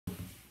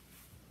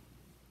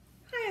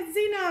it's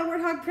Zena,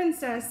 Warthog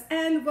Princess,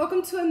 and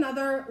welcome to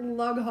another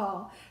lug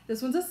haul.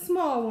 This one's a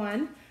small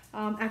one,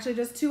 actually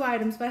just 2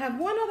 items, but I have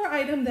one other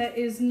item that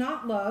is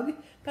not lug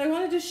that I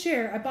wanted to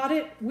share. I bought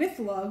it with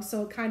lug,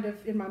 so it kind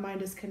of in my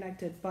mind is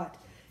connected, but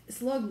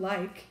it's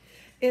lug-like.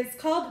 It's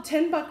called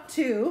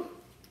Timbuktu,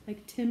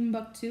 like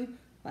Timbuktu,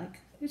 like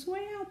it's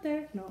way out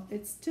there. No,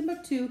 it's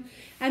Timbuktu,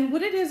 and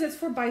what it is, it's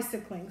for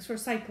bicycling, it's for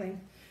cycling,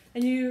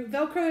 and you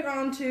Velcro it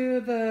onto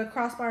the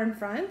crossbar in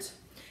front.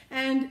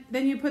 And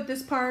then you put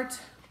this part,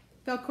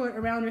 Velcro it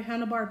around your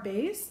handlebar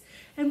base.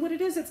 And what it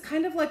is, it's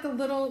kind of like a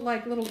little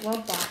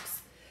glove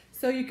box.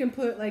 So you can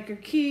put like your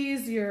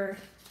keys, your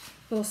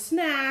little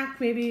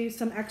snack, maybe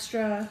some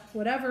extra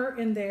whatever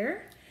in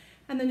there.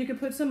 And then you can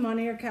put some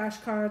money or cash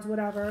cards,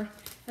 whatever.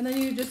 And then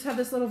you just have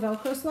this little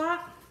Velcro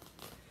slot.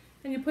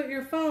 And you put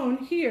your phone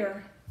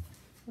here.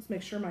 Let's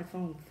make sure my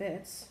phone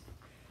fits.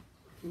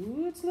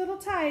 Ooh, it's a little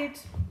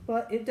tight,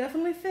 but it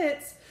definitely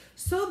fits.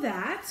 So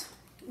that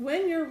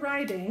when you're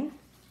riding,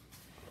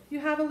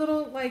 you have a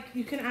little, like,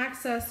 you can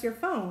access your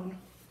phone.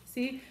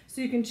 See?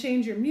 So you can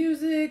change your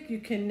music, you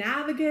can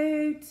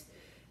navigate.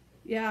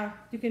 Yeah,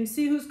 you can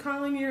see who's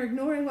calling you or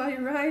ignoring while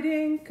you're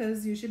riding,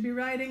 because you should be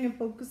riding and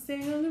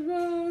focusing on the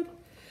road.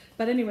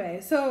 But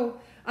anyway, so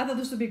I thought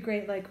this would be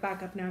great, like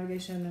backup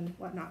navigation and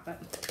whatnot,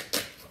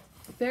 but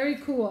very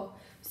cool.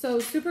 So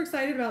super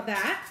excited about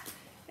that.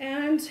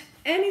 And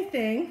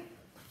anything,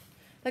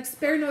 like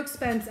spare no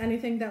expense,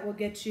 anything that will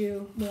get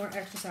you more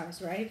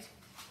exercise, right?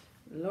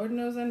 Lord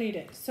knows I need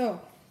it. So,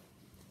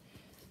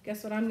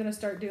 guess what I'm gonna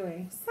start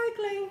doing?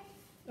 Cycling.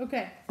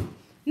 Okay,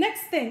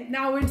 next thing,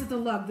 now we're into the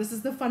lug. This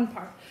is the fun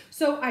part.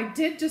 So I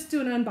did just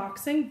do an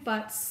unboxing,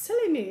 but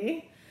silly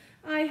me,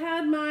 I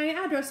had my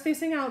address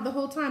facing out the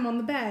whole time on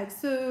the bag,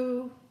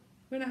 so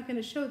we're not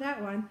gonna show that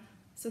one.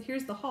 So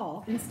here's the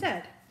haul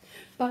instead.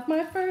 But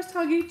my first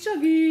Huggie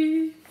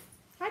Chuggie.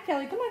 Hi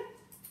Kelly, come on.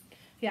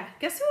 Yeah,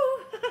 guess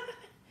who?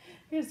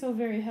 You're so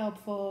very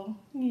helpful.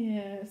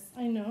 Yes,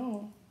 I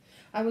know.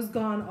 I was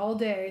gone all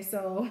day,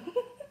 so.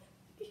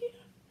 Yeah.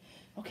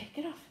 Okay,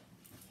 get off.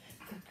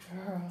 Good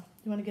girl.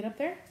 You want to get up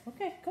there?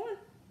 Okay, go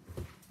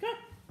on. Go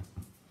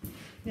on.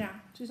 Yeah,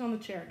 she's on the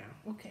chair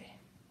now. Okay,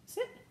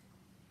 sit.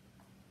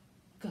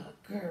 Good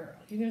girl.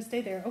 You're going to stay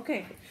there.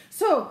 Okay,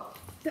 so,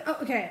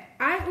 okay,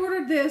 I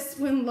ordered this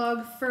when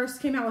Lug first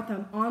came out with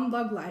them on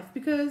Lug Life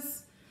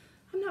because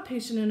I'm not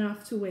patient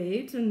enough to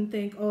wait and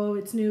think, oh,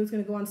 it's new, it's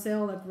gonna go on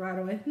sale like right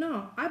away.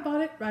 No, I bought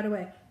it right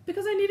away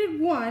because I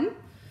needed one.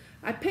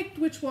 I picked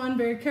which one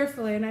very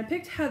carefully, and I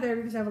picked Heather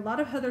because I have a lot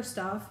of Heather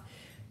stuff.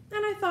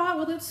 And I thought,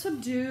 well, it's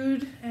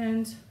subdued,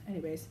 and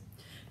anyways.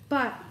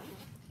 But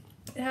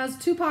it has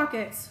 2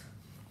 pockets.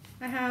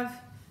 I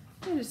have,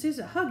 oh, this is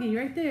a Huggie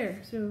right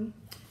there. So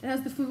it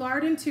has the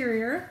foulard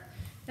interior,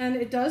 and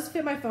it does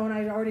fit my phone.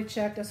 I already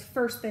checked as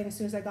first thing as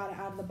soon as I got it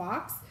out of the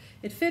box.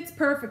 It fits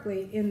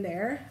perfectly in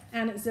there,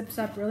 and it zips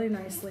up really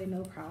nicely,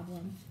 no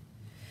problem.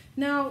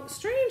 Now,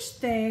 strange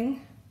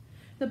thing,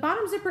 the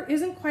bottom zipper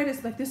isn't quite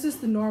as, like this is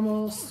the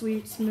normal,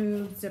 sweet,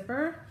 smooth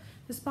zipper.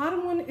 This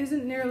bottom one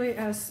isn't nearly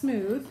as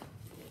smooth.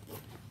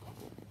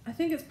 I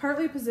think it's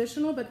partly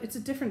positional, but it's a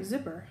different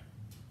zipper.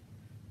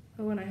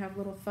 Oh, and I have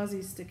little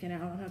fuzzies sticking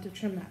out, I'll have to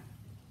trim that.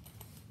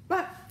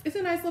 But it's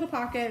a nice little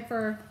pocket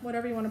for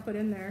whatever you want to put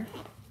in there.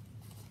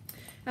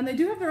 And they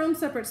do have their own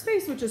separate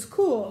space, which is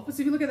cool. Because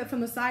if you look at it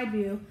from the side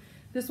view,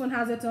 this one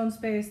has its own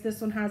space,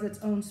 this one has its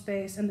own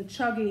space, and the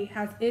Chuggie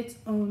has its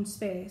own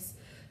space.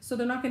 So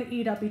they're not going to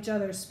eat up each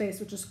other's space,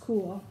 which is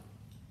cool.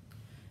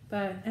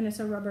 And it's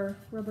a rubber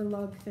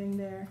lug thing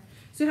there.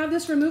 So you have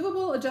this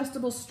removable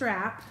adjustable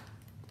strap,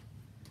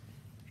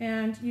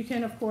 and you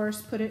can, of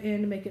course, put it in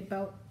to make it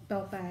belt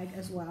bag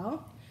as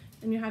well.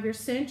 And you have your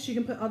cinch. You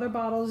can put other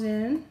bottles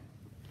in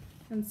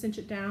and cinch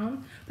it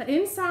down. But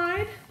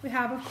inside, we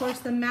have, of course,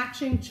 the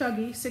matching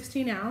Chuggie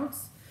 16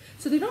 ounce.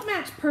 So they don't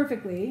match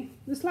perfectly.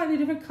 They're slightly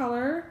different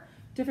color,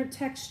 different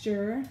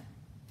texture,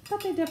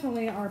 but they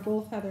definitely are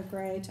both heather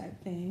gray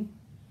type thing.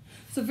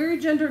 So very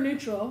gender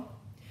neutral.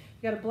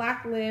 You got a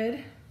black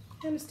lid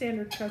and a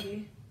standard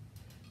Chuggie,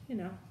 you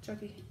know,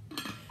 Chuggie.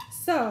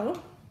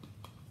 So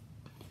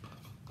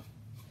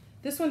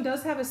this one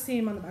does have a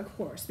seam on the back, of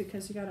course,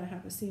 because you gotta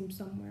have a seam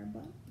somewhere,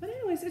 but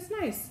anyways, it's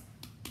nice.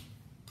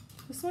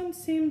 This one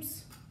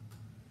seems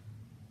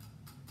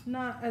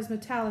not as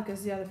metallic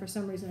as the other for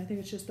some reason. I think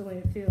it's just the way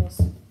it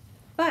feels.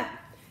 But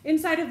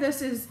inside of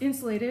this is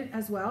insulated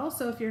as well.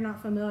 So if you're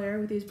not familiar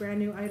with these brand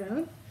new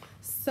items,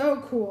 so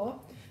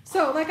cool.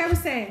 So like I was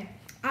saying,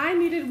 I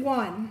needed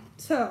one.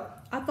 So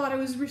I thought it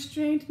was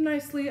restrained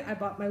nicely. I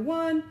bought my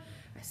one.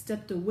 I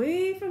stepped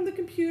away from the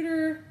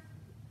computer.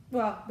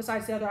 Well,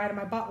 besides the other item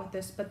I bought with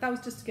this, but that was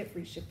just to get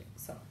free shipping.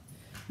 So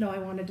no, I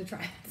wanted to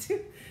try it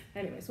too.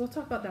 Anyways, we'll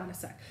talk about that in a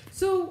sec.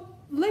 So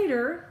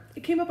later,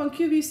 it came up on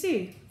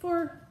QVC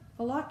for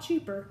a lot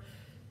cheaper.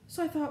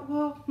 So I thought,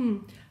 well,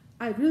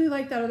 I really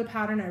like that other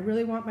pattern. I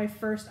really want my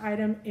first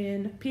item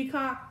in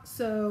peacock.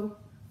 So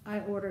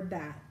I ordered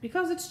that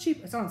because it's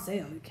cheap. It's on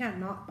sale. You can't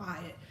not buy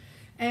it.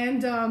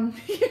 And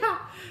yeah,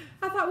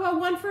 I thought, well,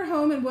 one for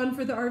home and one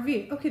for the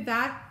RV. Okay,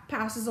 that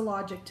passes a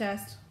logic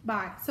test.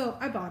 Bye. So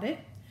I bought it.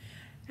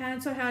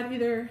 And so I had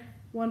either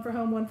one for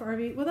home, one for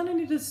RV. Well, then I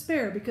needed a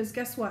spare because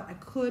guess what? I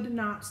could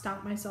not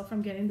stop myself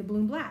from getting the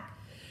Bloom Black.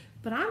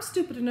 But I'm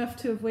stupid enough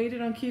to have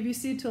waited on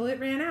QVC till it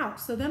ran out.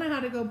 So then I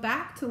had to go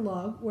back to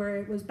Lug where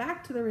it was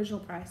back to the original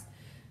price.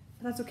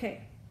 But that's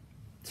okay.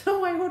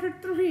 So I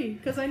ordered 3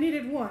 because I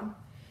needed 1.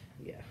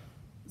 Yeah,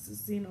 this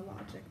is Xena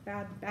logic.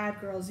 Bad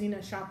girl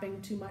Xena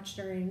shopping too much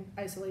during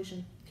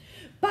isolation.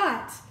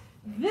 But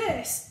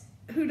this,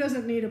 who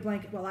doesn't need a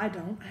blanket? Well, I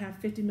don't. I have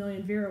 50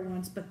 million Vera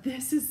ones, but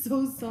this is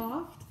so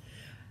soft.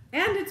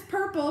 And it's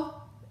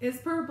purple. It's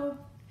purple.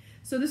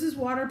 So this is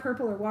water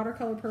purple or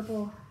watercolor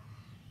purple.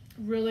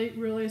 Really,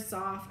 really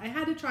soft. I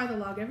had to try the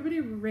Lug. Everybody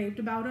raved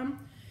about them.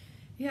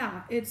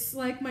 Yeah, it's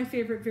like my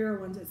favorite Vera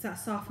ones. It's that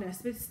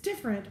softness. It's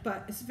different,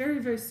 but it's very,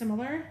 very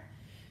similar.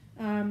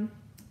 You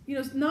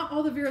know, not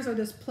all the Veras are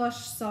this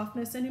plush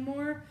softness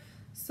anymore,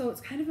 so it's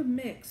kind of a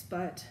mix,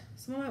 but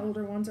some of my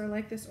older ones are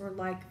like this, or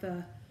like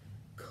the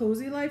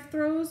Cozy Life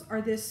Throws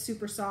are this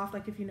super soft,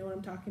 like if you know what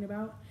I'm talking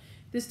about.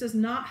 This does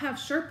not have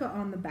Sherpa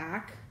on the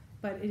back,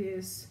 but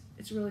it's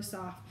really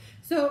soft.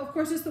 So, of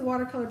course, it's the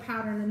watercolor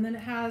pattern, and then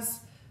it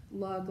has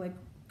Lug, like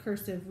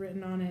cursive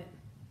written on it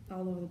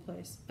all over the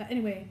place. But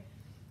anyway,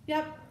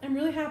 yep, I'm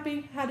really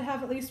happy. Had to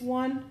have at least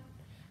one.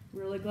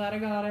 Really glad I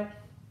got it.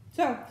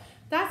 So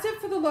that's it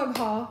for the Lug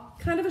haul.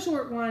 Kind of a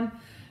short one,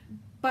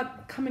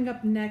 but coming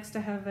up next I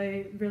have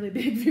a really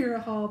big Vera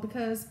haul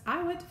because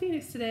I went to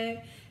Phoenix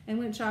today and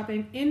went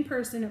shopping in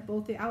person at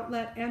both the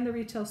outlet and the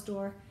retail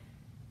store,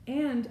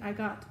 and I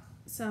got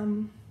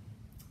some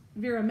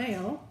Vera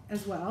mail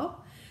as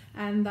well,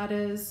 and that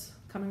is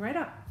coming right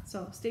up.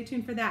 So stay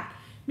tuned for that.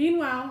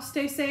 Meanwhile,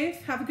 stay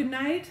safe, have a good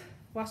night,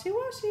 washy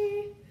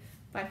washy.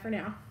 Bye for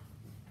now.